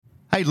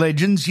Hey,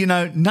 legends, you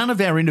know, none of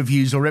our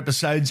interviews or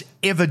episodes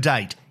ever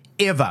date.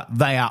 Ever.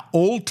 They are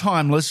all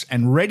timeless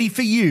and ready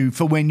for you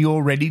for when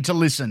you're ready to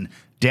listen.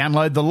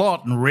 Download the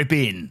lot and rip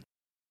in.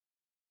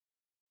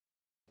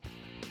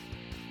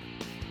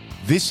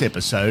 This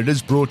episode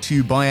is brought to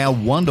you by our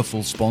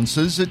wonderful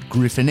sponsors at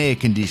Griffin Air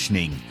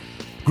Conditioning.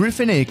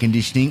 Griffin Air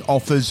Conditioning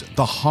offers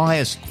the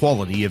highest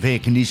quality of air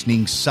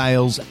conditioning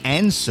sales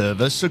and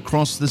service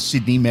across the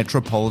Sydney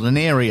metropolitan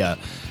area,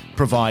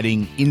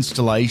 providing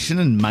installation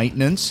and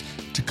maintenance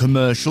to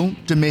commercial,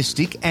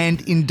 domestic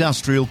and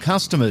industrial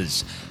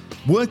customers.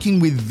 Working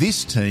with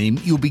this team,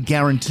 you'll be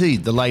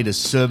guaranteed the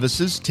latest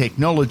services,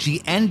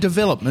 technology and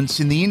developments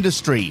in the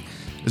industry,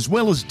 as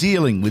well as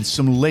dealing with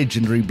some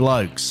legendary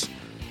blokes.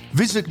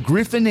 Visit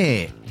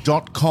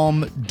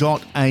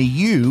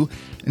griffinair.com.au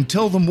and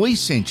tell them we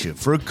sent you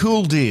for a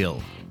cool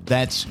deal.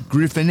 That's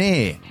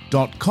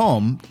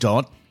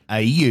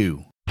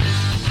griffinair.com.au.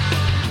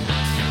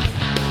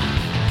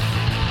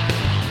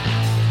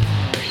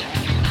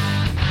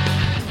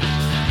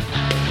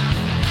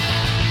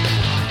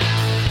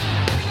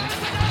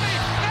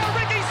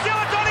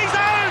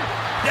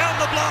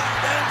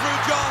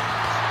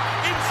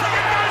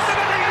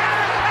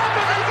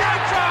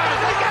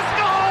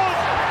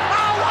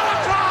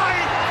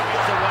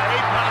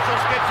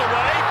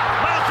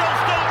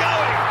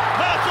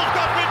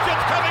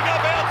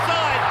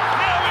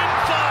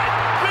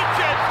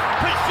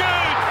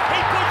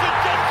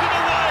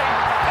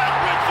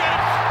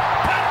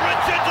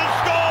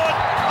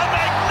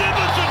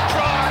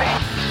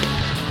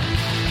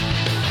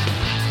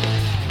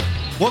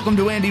 Welcome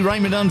to Andy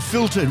Raymond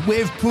Unfiltered.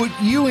 We've put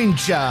you in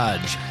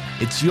charge.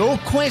 It's your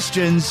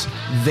questions,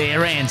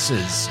 their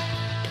answers.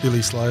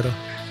 Billy Slater.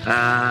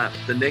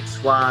 The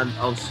next one,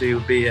 obviously,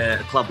 would be a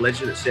club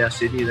legend at South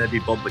Sydney. That'd be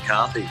Bob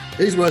McCarthy.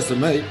 He's worse than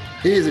me.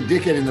 He is a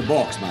dickhead in the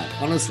box, mate,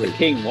 honestly.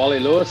 King, Wally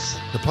Lewis.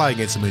 The play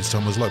against him each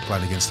time was like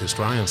playing against the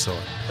Australian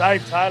side.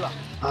 Dave Taylor.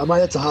 Mate,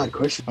 that's a hard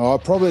question.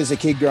 Probably as a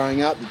kid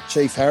growing up,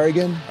 Chief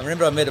Harrigan. I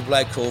remember I met a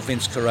bloke called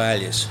Vince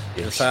Corralius,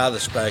 the father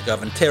spoke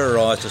of and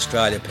terrorised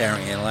Australia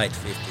apparently in the late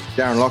 50s.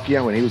 Darren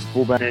Lockyer when he was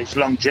fullback. His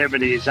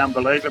longevity is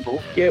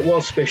unbelievable. Yeah, it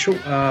was special.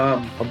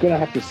 I'm going to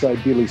have to say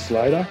Billy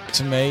Slater.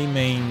 To me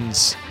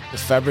means the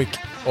fabric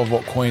of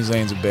what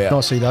Queensland's about. I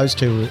see those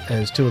two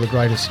as two of the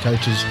greatest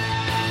coaches.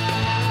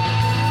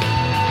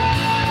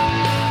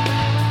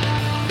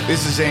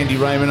 This is Andy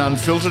Raymond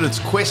Unfiltered. It's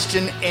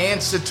question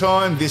answer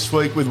time this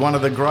week with one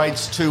of the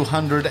greats,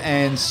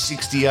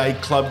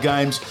 268 club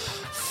games,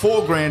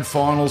 4 grand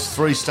finals,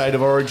 3 State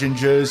of Origin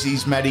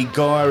jerseys. Matty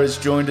Geyer has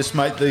joined us,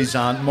 mate. These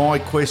aren't my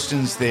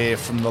questions. They're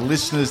from the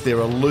listeners. They're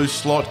a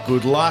loose lot.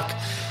 Good luck.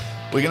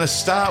 We're going to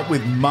start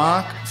with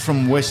Mark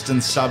from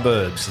Western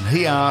Suburbs. And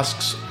he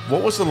asks,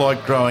 what was it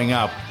like growing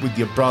up with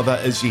your brother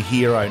as your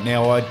hero?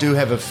 Now, I do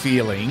have a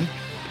feeling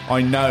I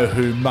know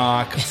who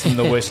Mark from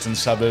the Western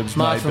Suburbs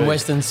Mark may from be.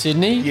 Western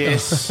Sydney?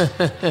 Yes.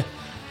 It's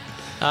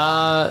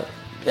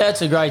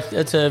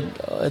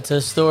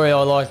a story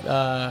I like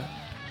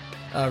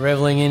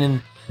revelling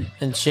in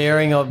and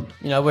sharing.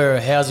 We're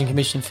a housing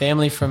commission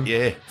family from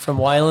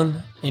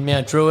Wayland in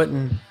Mount Druitt,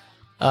 and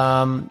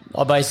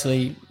I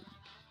basically,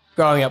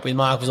 growing up with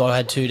Mark, was I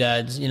had 2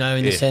 dads, in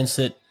the sense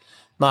that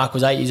Mark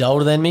was 8 years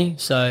older than me,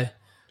 so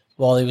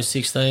while he was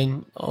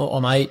 16,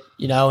 I'm 8,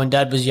 and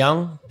Dad was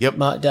young. Yep.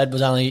 Dad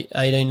was only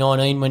 18,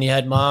 19 when he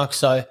had Mark,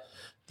 so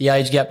the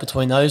age gap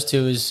between those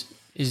two is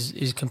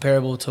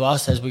comparable to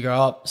us as we grow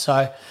up.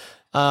 So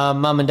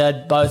Mum and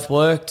Dad both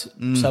worked,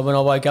 so when I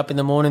woke up in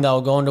the morning, they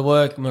were gone to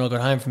work, and when I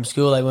got home from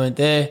school, they weren't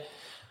there.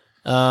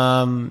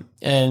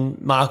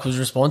 And Mark was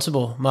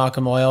responsible, Mark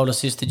and my older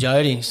sister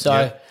Jodie.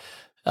 So,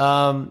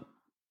 and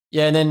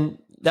then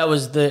that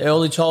was the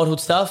early childhood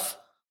stuff.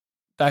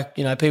 Back,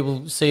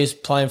 people see us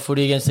playing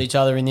footy against each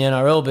other in the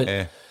NRL,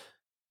 but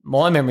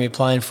my memory of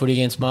playing footy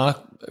against Mark,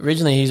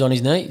 originally he's on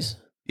his knees.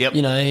 Yep.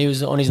 He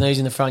was on his knees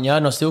in the front yard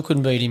and I still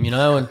couldn't beat him,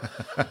 and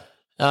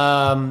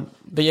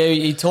but yeah,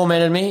 he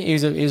tormented me. He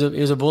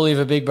was a bully of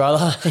a big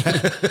brother.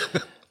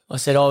 I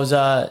said I was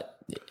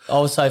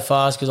so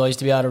fast because I used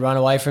to be able to run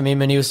away from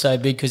him, and he was so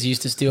big because he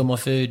used to steal my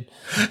food.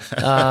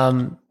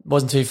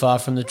 Wasn't too far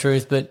from the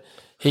truth, but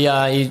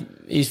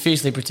he's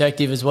fiercely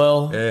protective as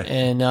well,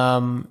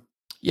 and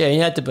he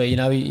had to be.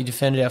 He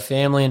defended our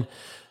family,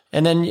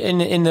 and then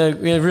in the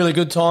really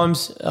good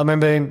times, I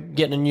remember him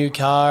getting a new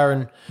car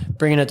and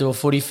bringing it to a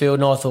footy field,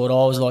 and I thought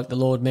I was like the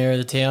Lord Mayor of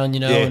the town,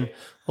 and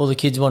all the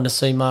kids wanted to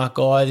see Mark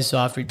Guy. This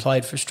after he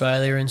played for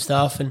Australia and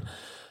stuff, and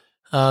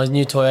his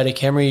new Toyota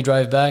Camry he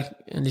drove back,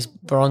 and this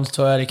bronze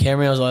Toyota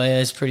Camry, I was like, yeah,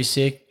 it's pretty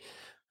sick.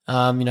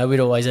 We'd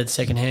always had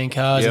second-hand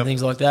cars and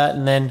things like that,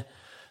 and then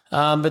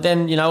but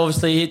then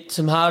obviously hit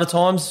some harder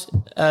times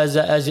as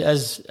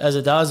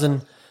it does,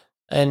 and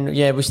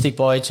we stick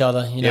by each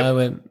other. His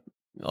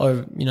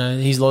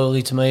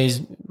loyalty to me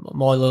is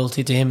my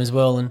loyalty to him as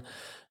well, and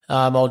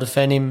I'll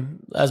defend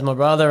him as my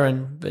brother.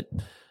 But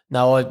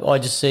I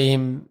just see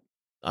him,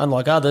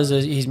 unlike others,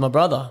 he's my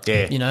brother.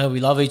 Yeah,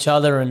 we love each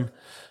other, and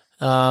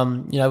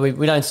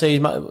we don't see.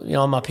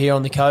 I'm up here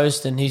on the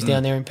coast, and he's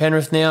down there in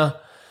Penrith now,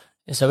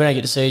 And so we don't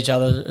get to see each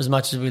other as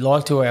much as we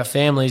like to, or our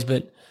families,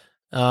 but,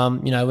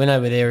 you know, we're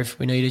over there if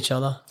we need each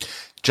other.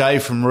 Jay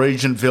from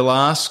Regentville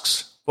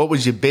asks, what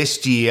was your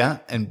best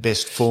year and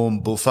best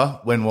form buffer?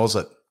 When was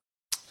it?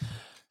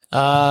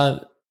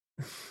 Actually,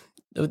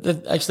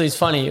 it's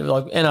funny,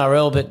 like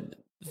NRL, but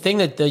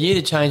the year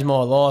that changed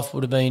my life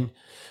would have been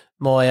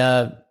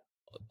I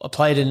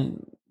played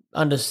in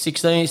under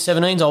 16,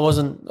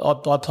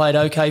 17s. I played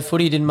okay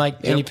footy, didn't make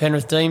any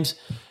Penrith teams.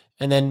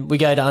 And then we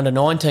go to under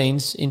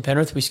 19s in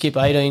Penrith. We skip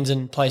 18s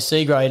and play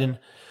C grade. And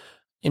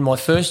in my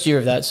first year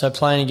of that, so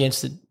playing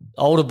against the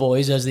older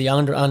boys as the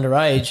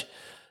underage,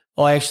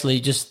 I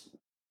actually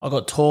I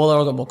got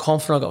taller, I got more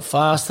confident, I got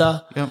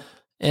faster. Yep.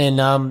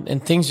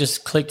 And things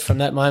just clicked from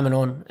that moment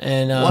on.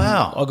 And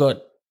wow. I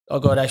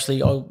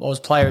was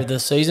player of the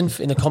season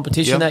in the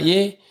competition that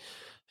year,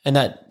 and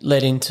that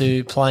led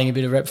into playing a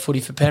bit of rep footy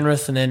for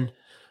Penrith. And then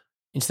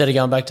instead of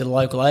going back to the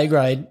local A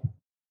grade,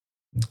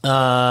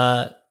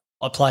 instead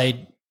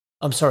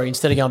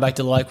of going back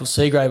to the local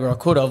C grade where I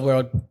could have, where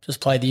I just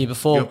played the year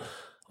before, I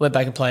went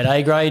back and played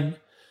A grade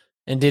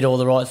and did all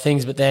the right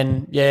things. But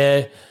then,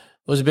 it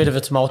was a bit of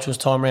a tumultuous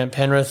time around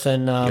Penrith,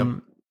 and I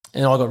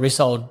got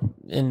resold.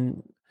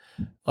 And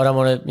I don't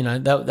want to,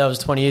 that was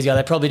 20 years ago.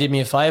 They probably did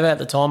me a favour at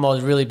the time. I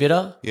was really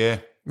bitter. Yeah.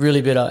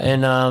 Really bitter.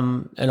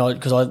 And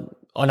because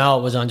I know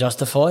it was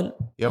unjustified.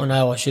 Yep. I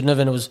know I shouldn't have.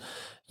 And it was,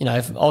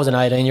 if I was an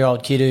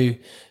 18-year-old kid who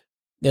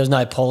there was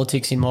no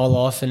politics in my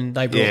life, and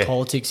they brought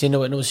politics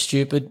into it, and it was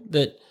stupid.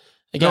 But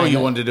again, all you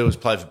wanted to do was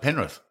play for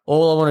Penrith.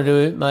 All I want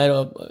to do, mate,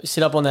 I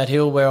sit up on that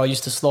hill where I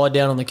used to slide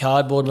down on the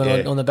cardboard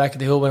on the back of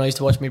the hill when I used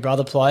to watch my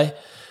brother play.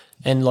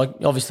 And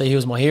obviously he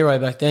was my hero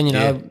back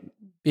then,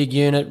 big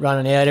unit,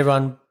 running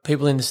out,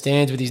 people in the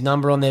stands with his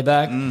number on their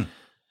back. Mm.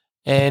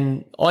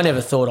 And I never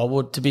thought I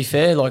would, to be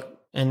fair,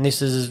 and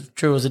this is as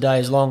true as the day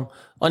is long,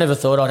 I never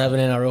thought I'd have an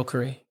NRL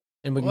career.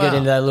 And we can get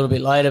into that a little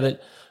bit later,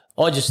 but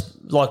I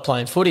just like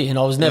playing footy, and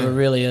I was never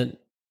really I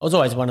was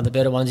always one of the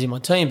better ones in my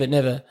team, but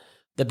never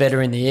the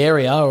better in the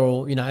area,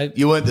 or,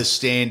 You weren't the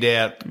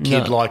standout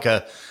kid like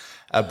a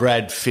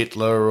Brad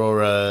Fittler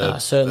or a Brasher or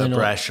something.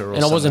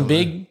 And I wasn't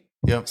big,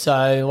 so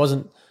I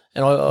wasn't –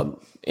 and I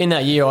in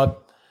that year, I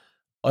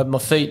my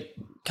feet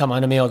come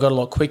under me. I got a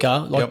lot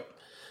quicker.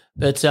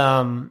 But,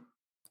 so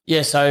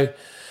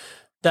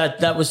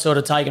that was sort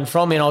of taken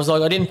from me, and I was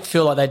like, I didn't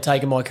feel like they'd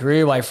taken my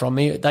career away from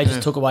me. They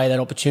just took away that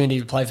opportunity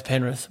to play for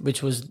Penrith,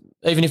 which was,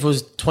 even if it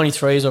was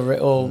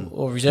 23s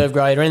or reserve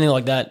grade or anything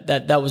like that,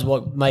 that was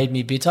what made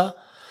me bitter.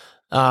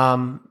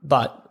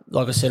 But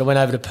like I said, I went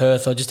over to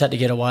Perth. I just had to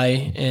get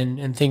away,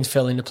 and things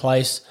fell into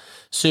place.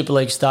 Super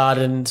League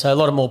started, and so a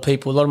lot more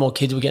kids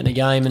were getting a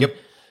game,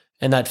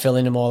 and that fell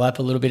into my lap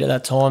a little bit at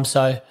that time.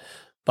 So,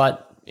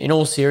 but in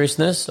all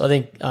seriousness, I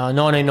think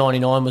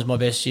 1999 was my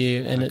best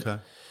year, and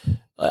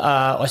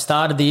I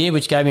started the year,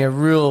 which gave me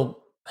a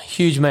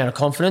huge amount of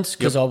confidence,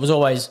 because I was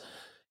always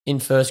in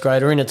first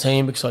grade or in a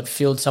team because I'd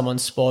filled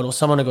someone's spot or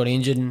someone had got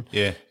injured, and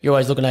you're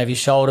always looking over your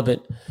shoulder.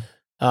 But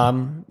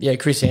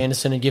Chris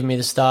Anderson had given me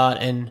the start,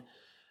 and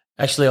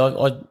actually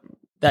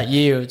that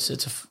year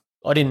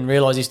I didn't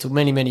realise this till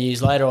many, many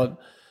years later.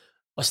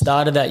 I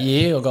started that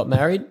year, I got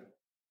married,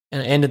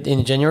 and it ended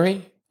in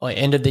January. I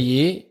ended the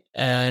year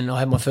and I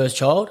had my first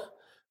child.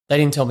 They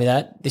didn't tell me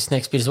that. This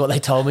next bit is what they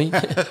told me.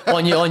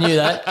 I knew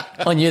that.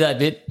 I knew that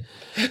bit.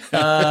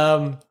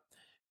 I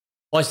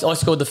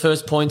scored the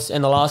first points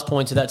and the last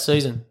points of that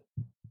season.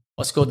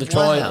 I scored the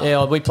try. Wow.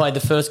 Yeah, we played the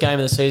first game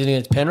of the season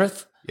against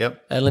Penrith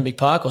at Olympic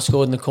Park. I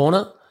scored in the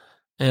corner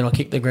and I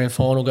kicked the grand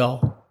final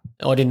goal.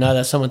 I didn't know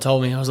that. Someone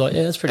told me. I was like,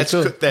 that's pretty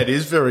cool. That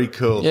is very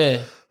cool.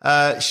 Yeah.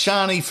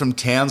 Shani from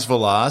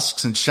Townsville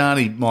asks, and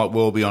Shani might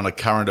well be on a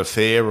current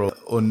affair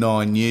or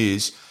Nine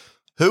News,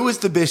 who was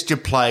the best you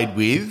played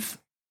with?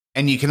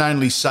 And you can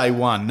only say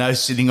one, no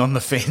sitting on the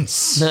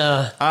fence.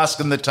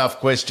 Asking the tough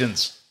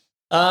questions.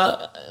 When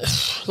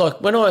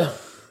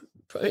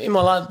in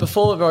my life,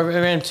 before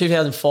around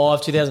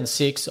 2005,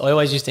 2006, I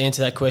always used to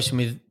answer that question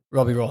with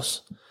Robbie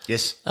Ross.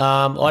 Yes.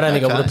 I don't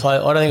think I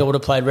would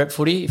have played rep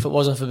footy if it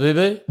wasn't for Boo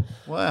Boo.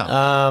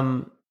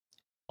 Wow.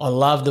 I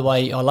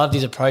loved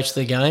his approach to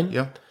the game.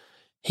 Yeah.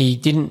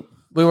 We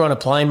were on a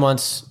plane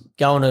once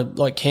going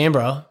to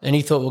Canberra, and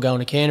he thought we were going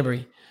to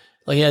Canterbury.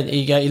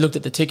 He looked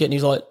at the ticket and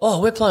he's like,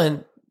 "Oh, we're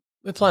playing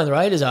the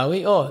Raiders, are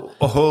we?"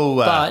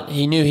 But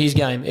he knew his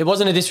game. It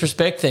wasn't a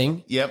disrespect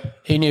thing. Yep.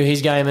 He knew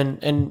his game,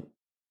 and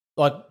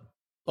I know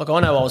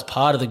I was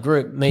part of the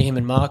group, me, him,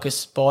 and Marcus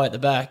Spy at the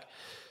back,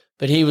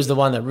 but he was the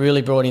one that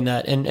really brought in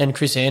that, and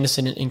Chris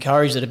Anderson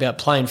encouraged it about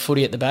playing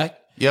footy at the back.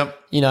 Yep.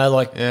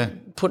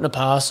 Putting a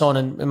pass on,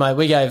 and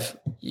mate,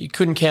 you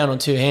couldn't count on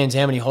two hands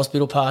how many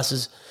hospital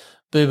passes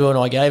Boo Boo and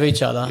I gave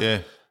each other. Yeah.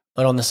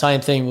 But on the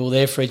same thing, we were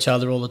there for each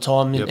other all the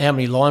time. Yep. How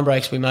many line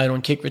breaks we made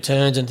on kick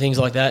returns and things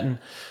like that. And,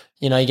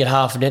 you get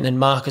half of it and then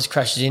Marcus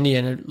crashes into you.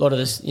 And a lot of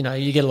this,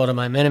 you get a lot of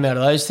momentum out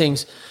of those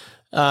things.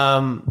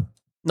 Not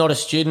a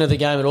student of the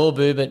game at all,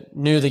 Boo, but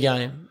knew the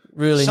game.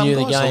 Really knew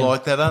the game. Some guys are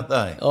like that, aren't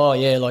they? Oh,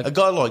 yeah. A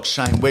guy like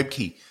Shane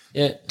Webke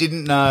Yeah.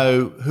 Didn't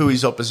know who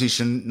his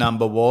opposition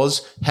number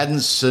was, hadn't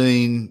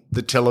seen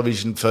the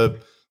television for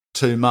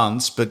 2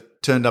 months,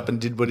 but turned up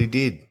and did what he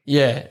did.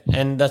 Yeah,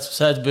 and that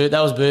was Boo. It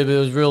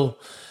was real,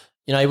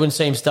 you know, you wouldn't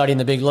see him study in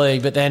the big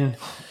league, but then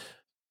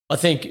I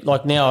think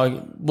like now,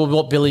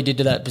 what Billy did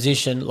to that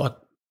position,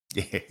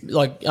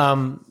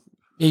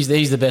 he's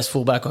the best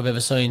fullback I've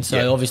ever seen.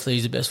 So obviously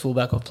he's the best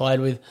fullback I've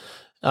played with.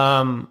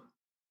 I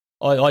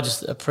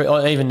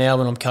even now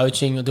when I'm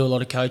coaching, I do a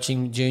lot of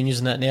coaching juniors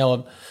and that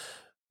now.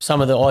 Some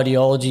of the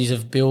ideologies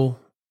of Bill,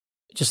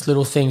 just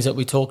little things that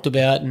we talked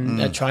about and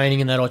at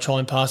training and that I try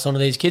and pass on to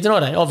these kids. And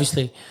I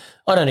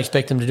don't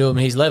expect them to do them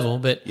at his level,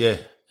 but they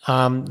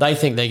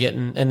think they're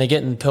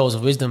getting pearls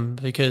of wisdom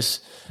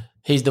because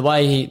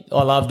I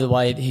love the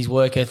way his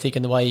work ethic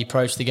and the way he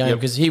approached the game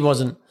because he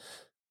wasn't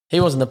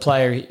the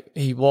player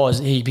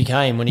he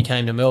became when he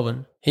came to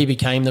Melbourne. He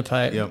became the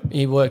player. Yep.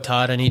 He worked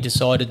hard and he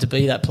decided to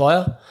be that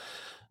player.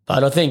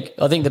 But I think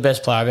the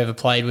best player I've ever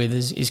played with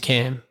is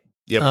Cam.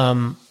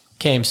 Yep.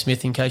 Cam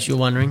Smith, in case you're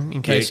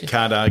wondering.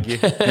 Can't argue.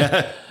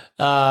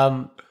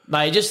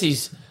 Mate, just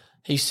his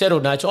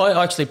settled nature.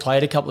 I actually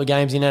played a couple of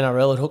games in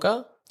NRL at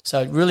hooker,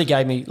 so it really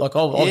gave me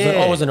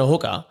I wasn't a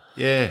hooker.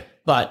 Yeah.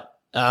 But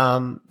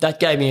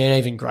that gave me an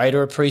even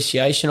greater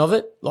appreciation of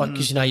it. Like,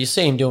 because, you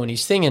see him doing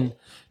his thing and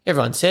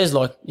everyone says,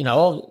 like, I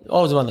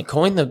was the one that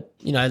coined the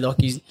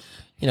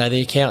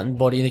accountant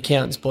body, the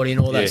accountant's body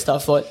and all that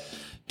stuff, like,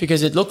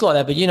 because it looked like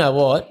that. But you know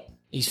what?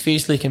 He's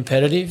fiercely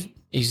competitive.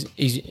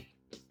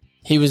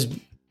 He was,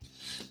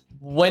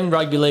 when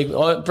rugby league,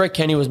 Brett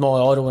Kenny was my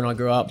idol when I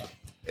grew up.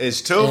 There's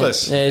two of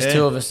us. There's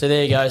two of us. So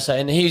there you go. So,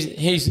 and he's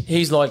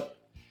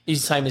the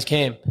same as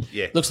Cam.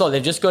 Yeah. Looks like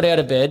they've just got out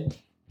of bed.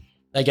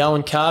 They go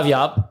and carve you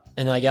up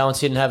and they go and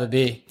sit and have a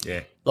beer.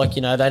 Yeah. Like,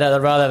 they'd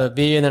rather have a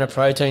beer than a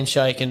protein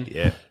shake.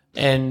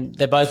 And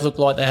they both look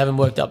like they haven't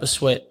worked up a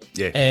sweat.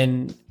 Yeah.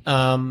 And,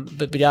 I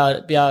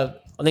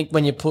think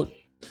when you put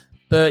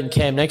Bert and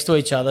Cam next to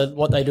each other,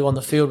 what they do on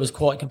the field was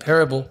quite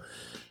comparable.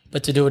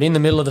 But to do it in the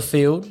middle of the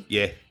field,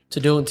 to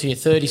do it until you're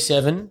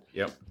 37,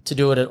 to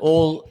do it at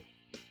all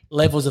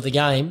levels of the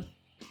game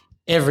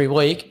every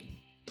week,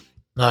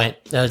 mate,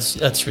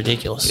 that's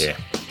ridiculous. Yeah.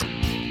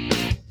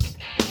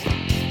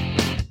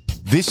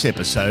 This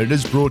episode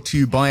is brought to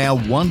you by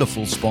our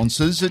wonderful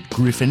sponsors at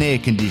Griffin Air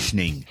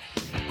Conditioning.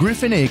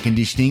 Griffin Air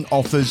Conditioning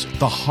offers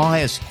the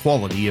highest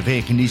quality of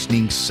air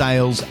conditioning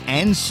sales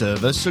and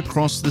service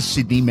across the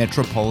Sydney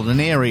metropolitan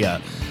area,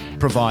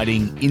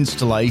 providing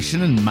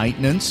installation and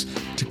maintenance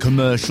to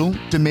commercial,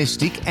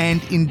 domestic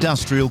and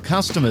industrial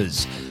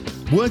customers.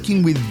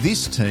 Working with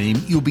this team,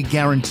 you'll be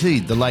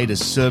guaranteed the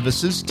latest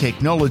services,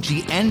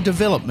 technology and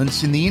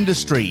developments in the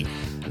industry,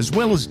 as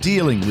well as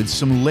dealing with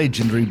some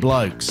legendary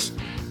blokes.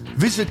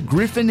 Visit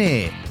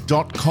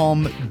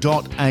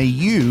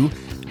griffinair.com.au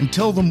and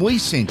tell them we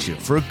sent you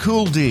for a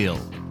cool deal.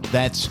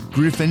 That's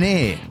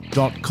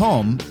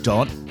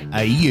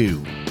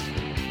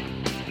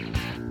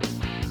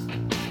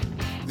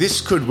griffinair.com.au.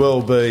 This could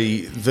well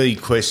be the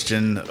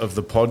question of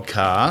the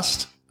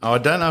podcast. I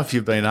don't know if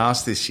you've been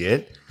asked this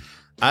yet.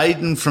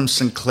 Aidan from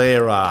St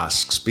Clair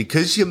asks,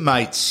 because you're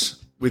mates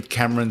with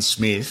Cameron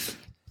Smith,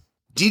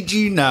 did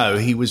you know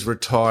he was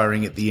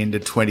retiring at the end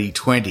of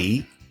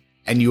 2020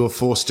 and you were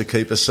forced to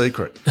keep a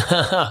secret?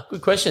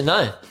 Good question,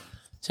 no.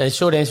 So the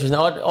short answer is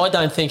no. I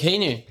don't think he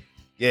knew.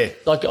 Yeah.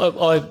 Like,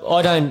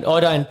 I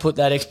don't put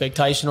that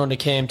expectation onto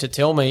Cam to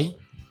tell me.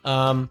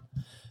 I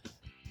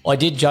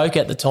did joke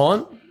at the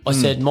time. I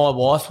said my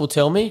wife will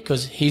tell me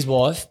because his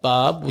wife,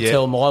 Barb, will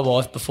tell my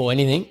wife before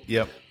anything.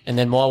 Yep. And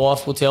then my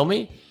wife will tell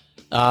me.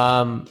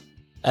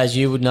 As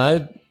you would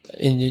know,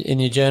 in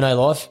your journo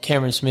life,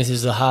 Cameron Smith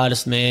is the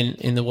hardest man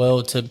in the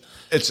world to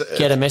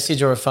get a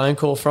message or a phone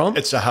call from.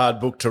 It's a hard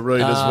book to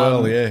read as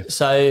well, yeah.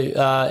 So,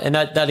 and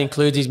that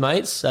includes his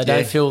mates. They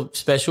don't feel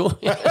special.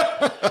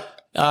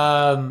 But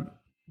no,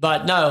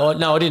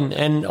 I didn't.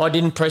 And I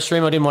didn't pressure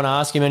him. I didn't want to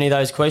ask him any of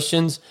those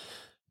questions.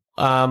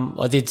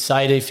 I did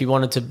say that if he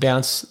wanted to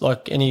bounce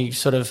like any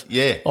sort of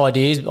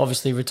ideas,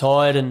 obviously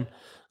retired and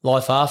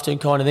life after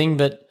kind of thing.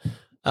 But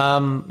I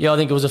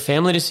think it was a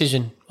family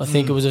decision. I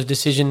think it was a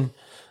decision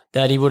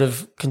that he would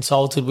have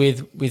consulted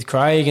with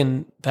Craig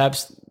and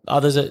perhaps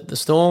others at the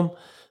Storm,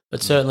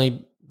 but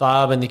certainly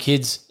Barb and the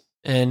kids.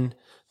 And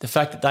the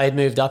fact that they had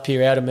moved up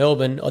here out of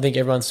Melbourne, I think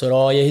everyone thought,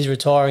 oh, yeah, he's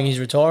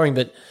retiring,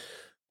 but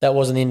that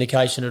wasn't the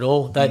indication at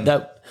all.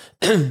 That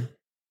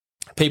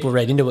people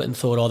read into it and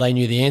thought, oh, they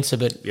knew the answer,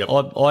 but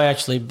I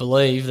actually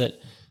believe that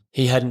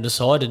he hadn't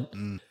decided.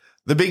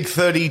 The Big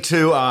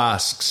 32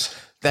 asks,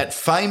 that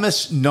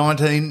famous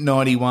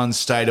 1991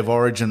 State of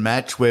Origin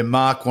match where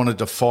Mark wanted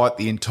to fight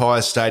the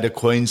entire state of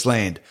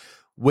Queensland,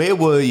 where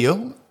were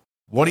you?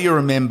 What do you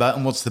remember,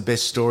 and what's the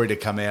best story to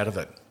come out of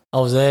it? I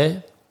was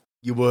there.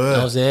 You were?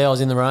 I was there. I was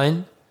in the rain.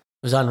 It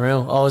was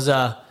unreal. I was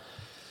on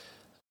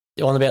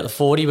about the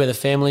 40 where the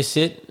family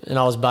sit, and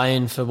I was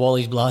baying for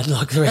Wally's blood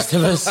like the rest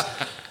of us.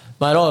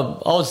 Mate, I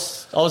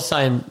was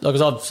saying,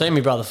 because I've seen my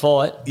brother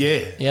fight. Yeah.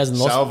 He hasn't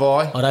lost. So have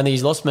I. I don't think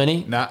he's lost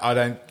many. No, I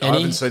don't. I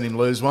haven't seen him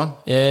lose one.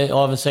 Yeah,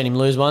 I haven't seen him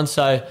lose one.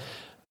 So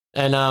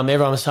And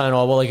everyone was saying,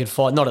 oh, well, he could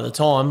fight. Not at the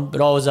time, but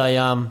I was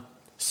a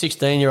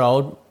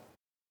 16-year-old.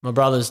 My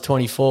brother's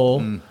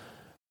 24.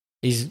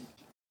 He's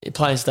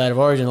playing State of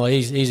Origin. Like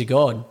he's a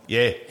god.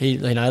 Yeah.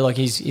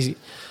 He's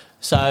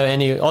so.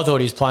 And I thought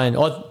he was playing.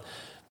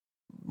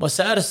 My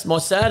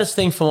saddest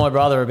thing for my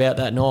brother about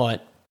that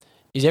night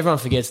is everyone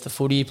forgets the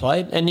footy he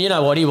played. And you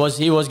know what? He was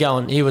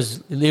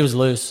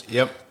loose.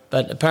 Yep.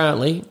 But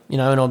apparently, you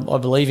know, and I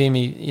believe him.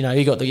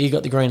 He got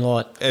the green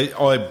light.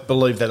 I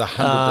believe that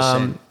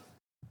 100%.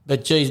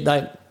 But geez,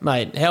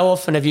 mate, how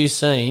often have you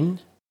seen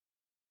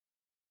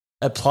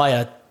a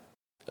player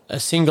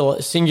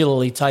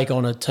singularly take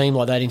on a team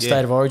like that in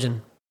State of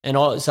Origin? And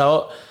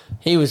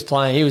he was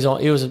playing. He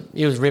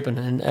was ripping,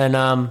 and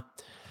I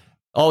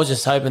was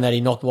just hoping that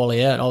he knocked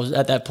Wally out. I was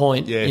at that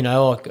point. Yeah. You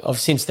know,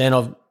 since then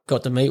I've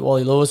got to meet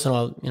Wally Lewis,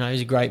 and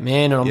he's a great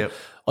man. And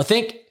I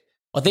think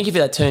if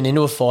that turned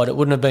into a fight, it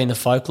wouldn't have been the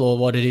folklore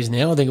what it is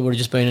now. I think it would have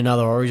just been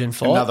another Origin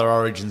fight, another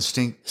Origin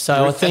stink.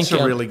 So I think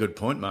that's a really good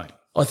point, mate.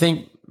 I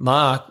think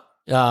Mark,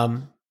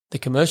 the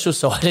commercial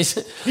side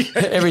is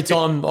every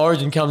time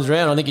Origin comes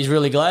around, I think he's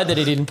really glad that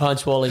he didn't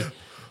punch Wally.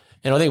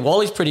 And I think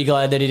Wally's pretty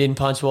glad that he didn't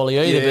punch Wally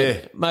either. Yeah.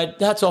 But, mate,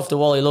 hats off to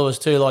Wally Lewis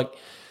too. Like,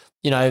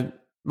 you know,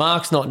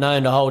 Mark's not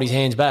known to hold his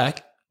hands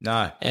back.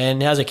 No.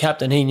 And as a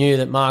captain, he knew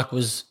that Mark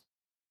was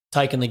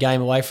taking the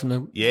game away from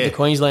the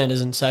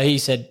Queenslanders. And so he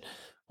said,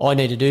 I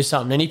need to do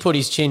something. And he put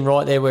his chin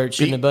right there where it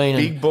shouldn't have been.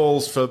 Big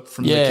balls from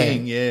the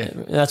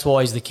king, That's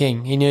why he's the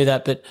king. He knew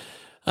that. But,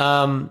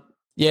 I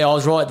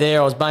was right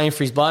there. I was baying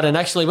for his blood. And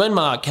actually, when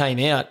Mark came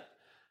out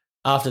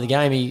after the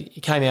game,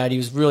 he came out, he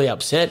was really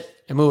upset.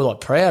 And we were like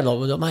proud. Like,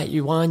 we were like, mate,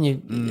 you won.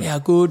 How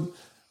good.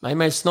 Mate,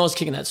 Snoz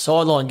kicking that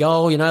sideline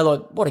goal, you know,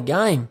 like, what a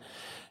game.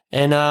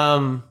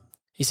 And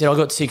he said, I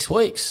got 6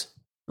 weeks.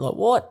 I'm like,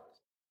 what?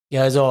 He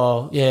goes,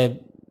 oh, yeah,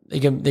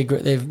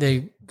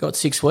 they've got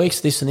 6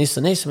 weeks, this and this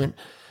and this. I mean,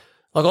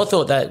 like, I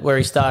thought that where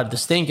he started to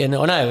stink, and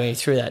I know he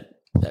threw that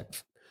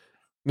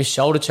missed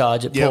shoulder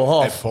charge at Paul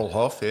Hoff. At Paul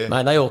Hoff, yeah.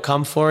 Mate, they all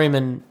come for him.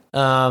 And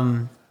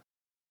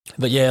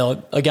but, yeah,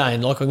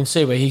 again, like I can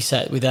see where he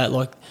sat with that.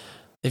 Like,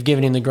 they've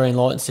given him the green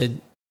light and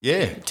said,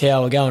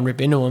 Tao will go and rip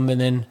into him, and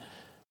then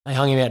they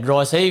hung him out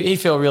dry. So he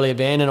felt really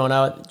abandoned, I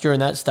know, during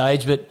that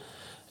stage. But,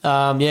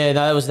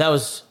 that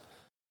was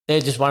they're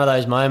just one of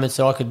those moments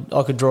that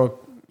I could draw,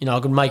 you know, I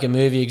could make a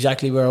movie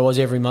exactly where I was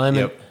every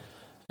moment. Yep.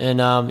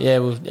 And,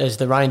 as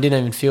the rain, didn't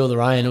even feel the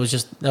rain. It was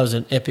just, that was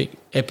an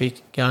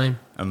epic game.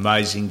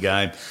 Amazing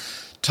game.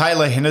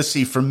 Taylor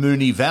Hennessy from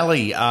Moonee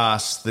Valley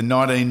asks, the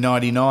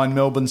 1999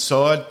 Melbourne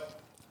side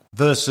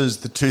versus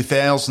the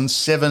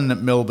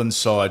 2007 Melbourne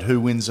side,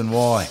 who wins and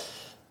why?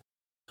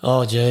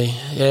 Oh, gee.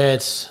 Yeah,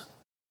 it's...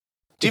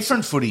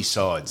 Different footy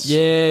sides.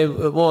 Yeah,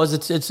 it was.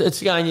 It's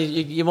again,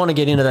 you want to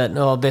get into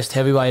that best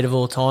heavyweight of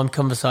all time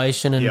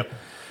conversation. And,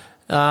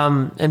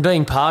 and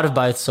being part of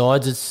both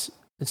sides,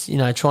 it's you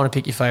know, trying to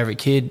pick your favourite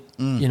kid.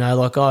 You know,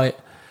 like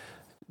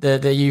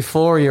the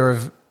euphoria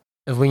of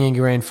winning a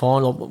grand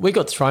final, we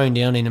got thrown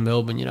down into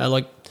Melbourne, you know,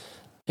 like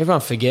everyone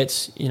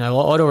forgets, you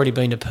know, I'd already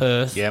been to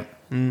Perth. Yep.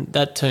 And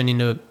that turned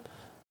into,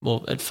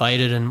 well, it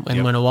faded and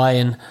went away.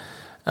 And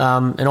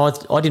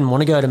I didn't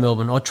want to go to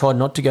Melbourne. I tried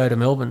not to go to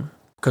Melbourne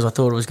because I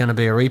thought it was going to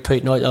be a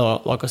repeat.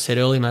 And like I said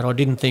earlier, mate, I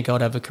didn't think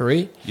I'd have a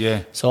career.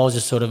 Yeah. So I was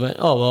just sort of,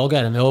 I'll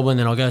go to Melbourne,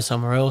 then I'll go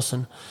somewhere else.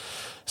 And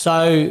so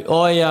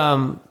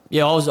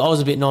I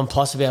was a bit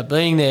nonplussed about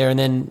being there. And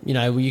then, you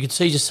know, you could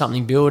see just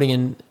something building,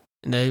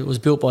 and it was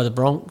built by the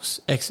Bronx,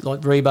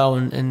 like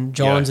Rebo and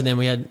Johns, and then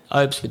we had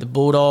Opes with the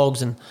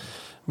Bulldogs, and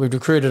we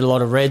recruited a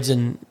lot of Reds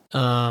and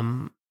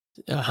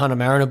Hunter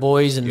Mariner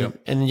boys, and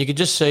you could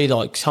just see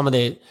like some of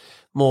their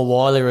more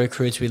wily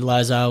recruits with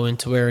Lazo and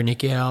Tawera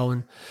Nikio,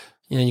 and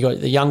you know, you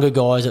got the younger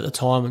guys at the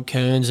time and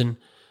Kearns and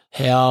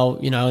Howe,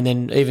 you know, and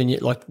then even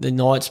like the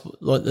Knights,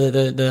 like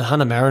the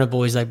Hunter Mariner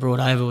boys they brought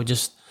over were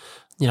just,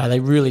 you know, they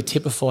really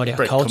typified our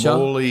Brett culture.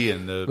 Kamali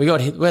and we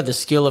had the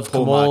skill of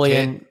Paul Kamali Marquette.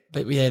 and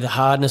but the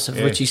hardness of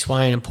Richie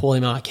Swain and Paulie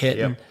Marquette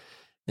and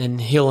then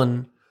Hill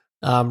and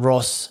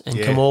Ross and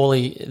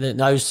Kamali,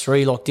 those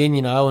three locked in,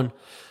 you know, and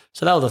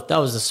so that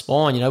was the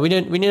spine, you know. We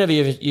never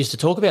ever used to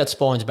talk about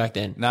spines back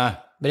then. No.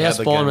 But our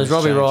spine was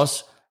Robbie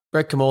Ross,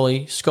 Brett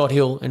Kamali, Scott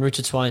Hill and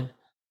Richard Swain.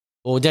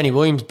 Or Danny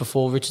Williams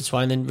before Richard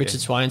Swain, then Richard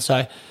Swain.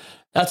 So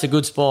that's a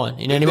good spine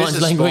in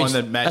anyone's language.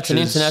 That's an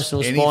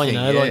international spine, you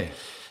know. Like,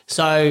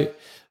 so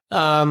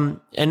and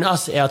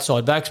us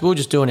outside backs, we were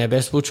just doing our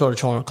best. We'll try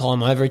and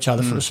climb over each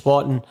other for a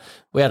spot, and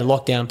we had a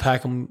lockdown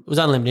pack, and it was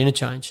unlimited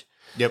interchange.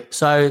 Yep.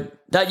 So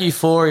that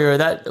euphoria,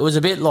 that it was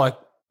a bit like,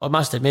 I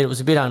must admit, it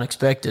was a bit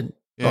unexpected.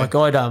 Yeah. Like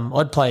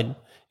I'd played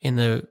in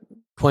the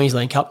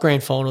Queensland Cup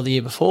Grand Final the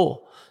year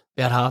before.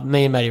 About half,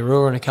 me and Matty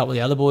Rua and a couple of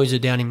the other boys are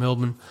down in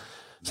Melbourne.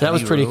 So that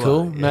was pretty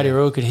cool. Yeah. Matty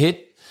Rua could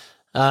hit.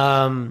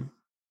 And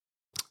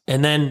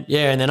then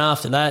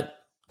after that,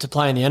 to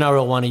play in the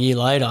NRL one a year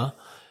later,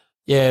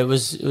 it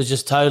was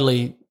just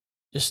totally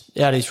just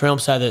out of his realm.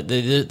 So that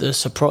the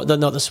surprise,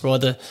 not the surprise,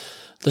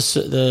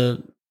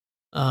 the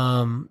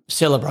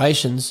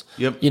celebrations,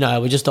 you know,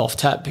 were just off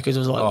tap because it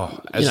was like,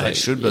 as they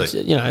should be.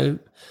 You know,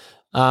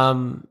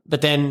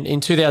 But then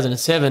in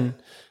 2007,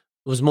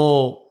 it was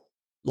more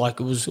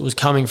like it was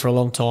coming for a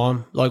long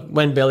time. Like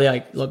when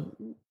Bellyache,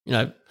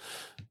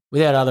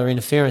 without other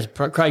interference,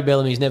 Craig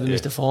Bellamy's never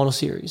missed a final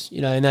series.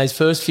 In those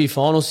first few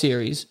final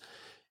series,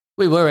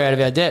 we were out of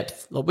our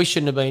depth. Like we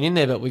shouldn't have been in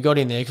there, but we got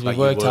in there because we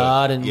worked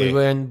hard and we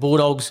were. And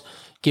Bulldogs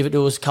give it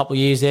to us a couple of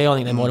years there. I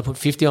think they might have put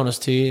 50 on us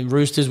too. And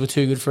Roosters were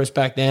too good for us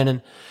back then.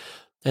 And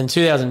in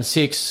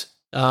 2006,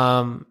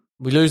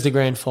 we lose the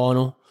grand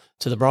final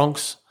to the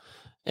Bronx.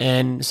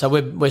 And so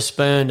we're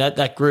spurned at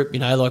that group,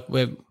 we're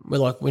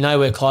like we know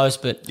we're close,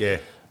 but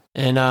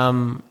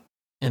and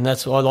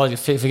that's why I like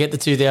to forget the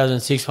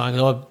 2006 one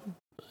because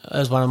that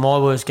was one of my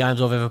worst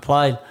games I've ever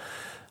played.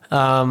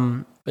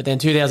 But then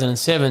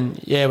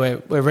 2007,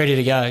 we're ready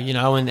to go,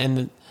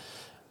 and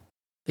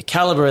the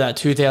caliber of that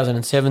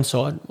 2007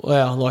 side,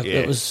 wow,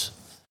 it was,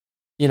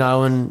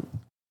 and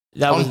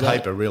that was on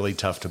paper really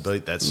tough to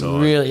beat that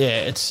side. Really,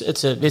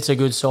 it's a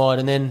good side,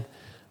 and then.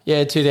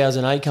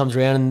 2008 comes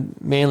around and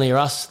Manly are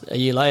us a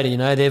year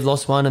later, they've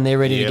lost one and they're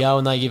ready to go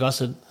and they give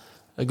us a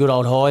good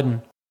old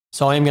hiding.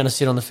 So I am going to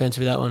sit on the fence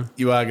with that one.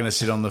 You are going to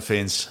sit on the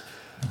fence.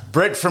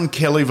 Brett from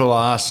Kellyville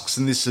asks,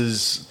 and this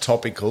is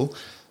topical,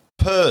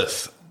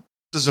 Perth,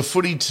 does a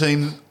footy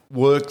team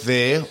work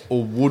there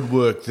or would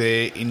work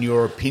there in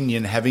your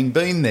opinion, having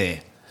been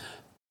there?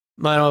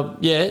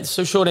 Mate,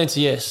 so short answer,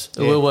 yes,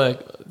 it will work.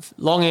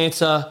 Long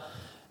answer,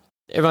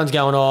 everyone's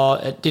going,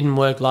 it didn't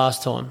work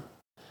last time.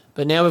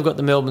 But now we've got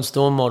the Melbourne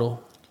Storm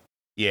model.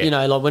 Yeah. You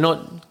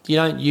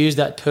don't use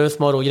that Perth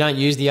model. You don't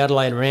use the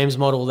Adelaide Rams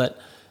model,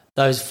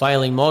 those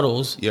failing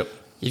models. Yep.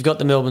 You've got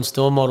the Melbourne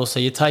Storm model, so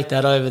you take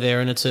that over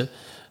there and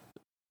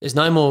there's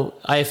no more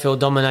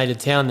AFL-dominated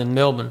town than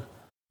Melbourne.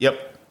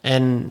 Yep.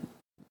 And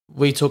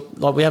we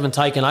haven't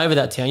taken over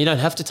that town. You don't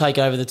have to take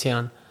over the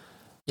town.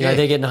 They're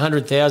getting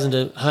 100,000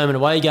 to home and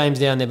away games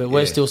down there, but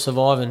we're still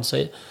surviving.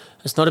 So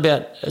it's not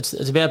about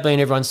it's about being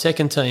everyone's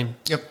second team.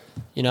 Yep.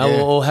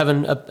 Or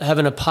having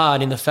a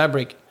part in the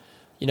fabric.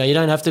 You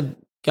don't have to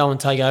go and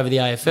take over the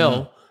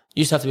AFL.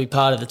 You just have to be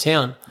part of the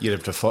town. You'd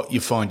have to you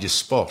find your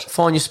spot.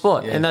 Find your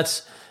spot, and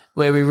that's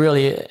where we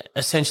really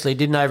essentially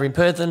didn't over in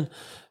Perth. And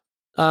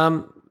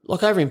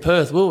over in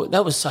Perth,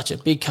 that was such a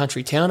big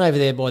country town over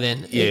there by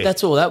then. Yeah.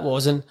 That's all that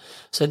was. And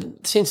so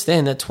since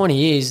then, that 20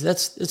 years,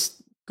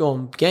 it's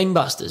gone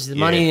gangbusters. The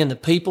money and the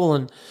people,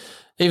 and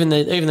even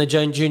the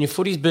junior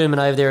footy's booming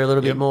over there a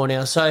little bit more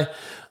now. So.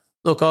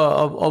 Look,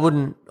 I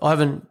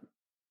haven't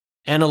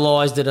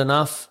analysed it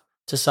enough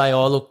to say,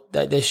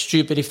 they're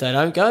stupid if they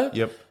don't go.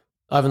 Yep.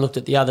 I haven't looked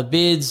at the other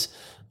bids,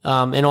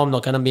 and I'm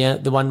not going to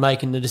be the one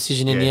making the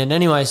decision in the end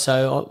anyway,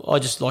 so I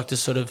just like to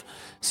sort of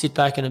sit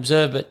back and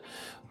observe. But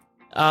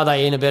are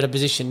they in a better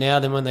position now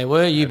than when they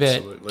were? You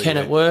Absolutely, bet. Can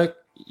it work?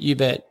 You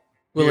bet.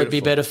 Will it be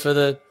better for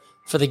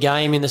the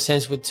game in the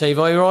sense with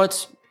TV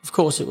rights? Of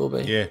course it will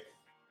be. Yeah.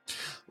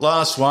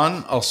 Last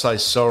one, I'll say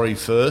sorry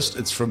first.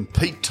 It's from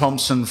Pete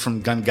Thompson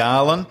from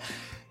Gungahlin.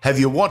 Have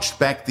you watched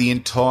back the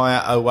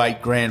entire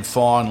 08 grand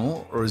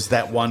final, or is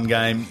that one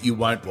game you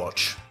won't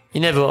watch?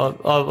 You never.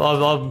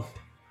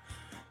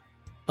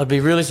 I'd be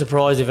really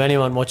surprised if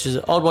anyone watches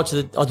it. I'd watch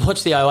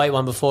the 08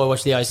 one before I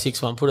watch the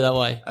 06 one. Put it that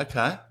way.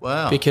 Okay.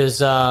 Wow. Because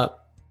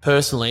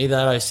personally,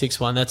 that 06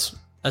 one, that's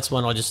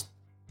one I just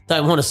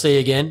don't want to see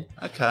again.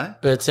 Okay.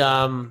 But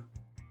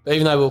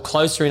even though we were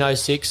closer in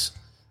 06.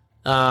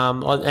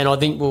 And I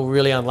think we were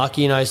really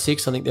unlucky in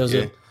 06. I think there was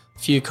a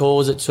few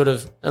calls that sort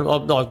of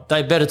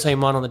they better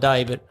team won on the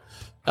day, but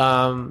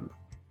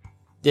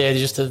there's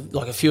just a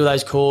few of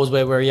those calls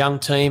where we're a young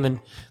team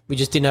and we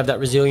just didn't have that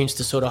resilience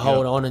to sort of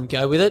hold on and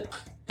go with it.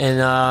 And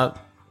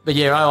but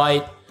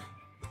 08,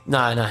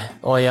 no,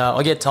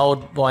 I get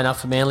told by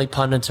enough of Manly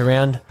pundits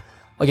around.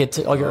 I get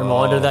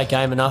reminded of that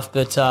game enough,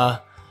 but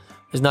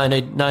there's no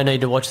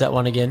need to watch that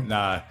one again.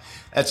 No.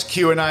 That's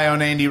Q&A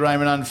on Andy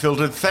Raymond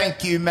Unfiltered.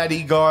 Thank you,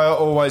 Matty Geyer.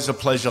 Always a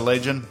pleasure,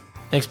 legend.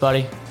 Thanks,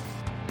 buddy.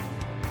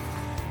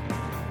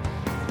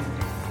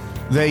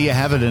 There you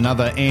have it,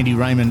 another Andy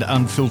Raymond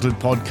Unfiltered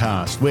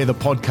podcast. We're the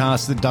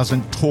podcast that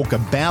doesn't talk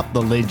about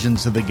the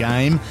legends of the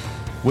game.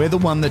 We're the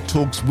one that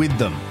talks with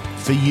them,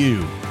 for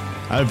you.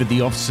 Over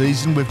the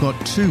off-season, we've got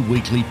 2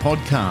 weekly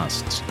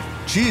podcasts.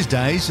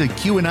 Tuesdays are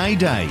Q&A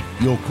day.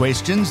 Your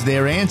questions,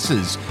 their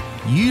answers.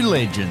 You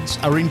legends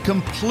are in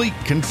complete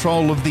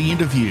control of the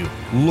interview.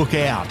 Look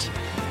out.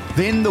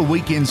 Then the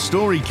weekend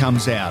story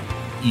comes out.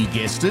 You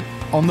guessed it,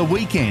 on the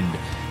weekend.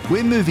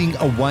 We're moving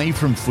away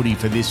from footy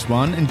for this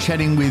one and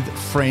chatting with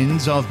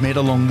friends I've met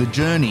along the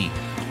journey,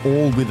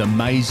 all with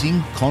amazing,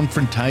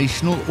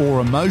 confrontational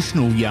or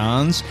emotional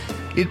yarns.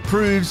 It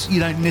proves you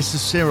don't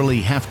necessarily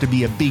have to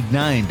be a big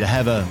name to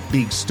have a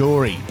big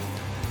story.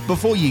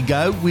 Before you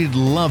go, we'd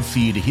love for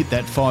you to hit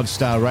that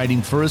 5-star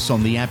rating for us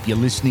on the app you're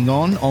listening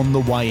on the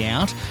way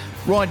out.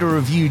 Write a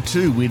review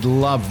too, we'd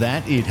love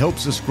that. It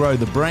helps us grow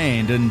the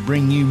brand and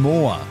bring you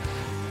more.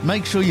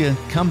 Make sure you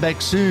come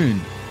back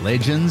soon,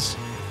 legends.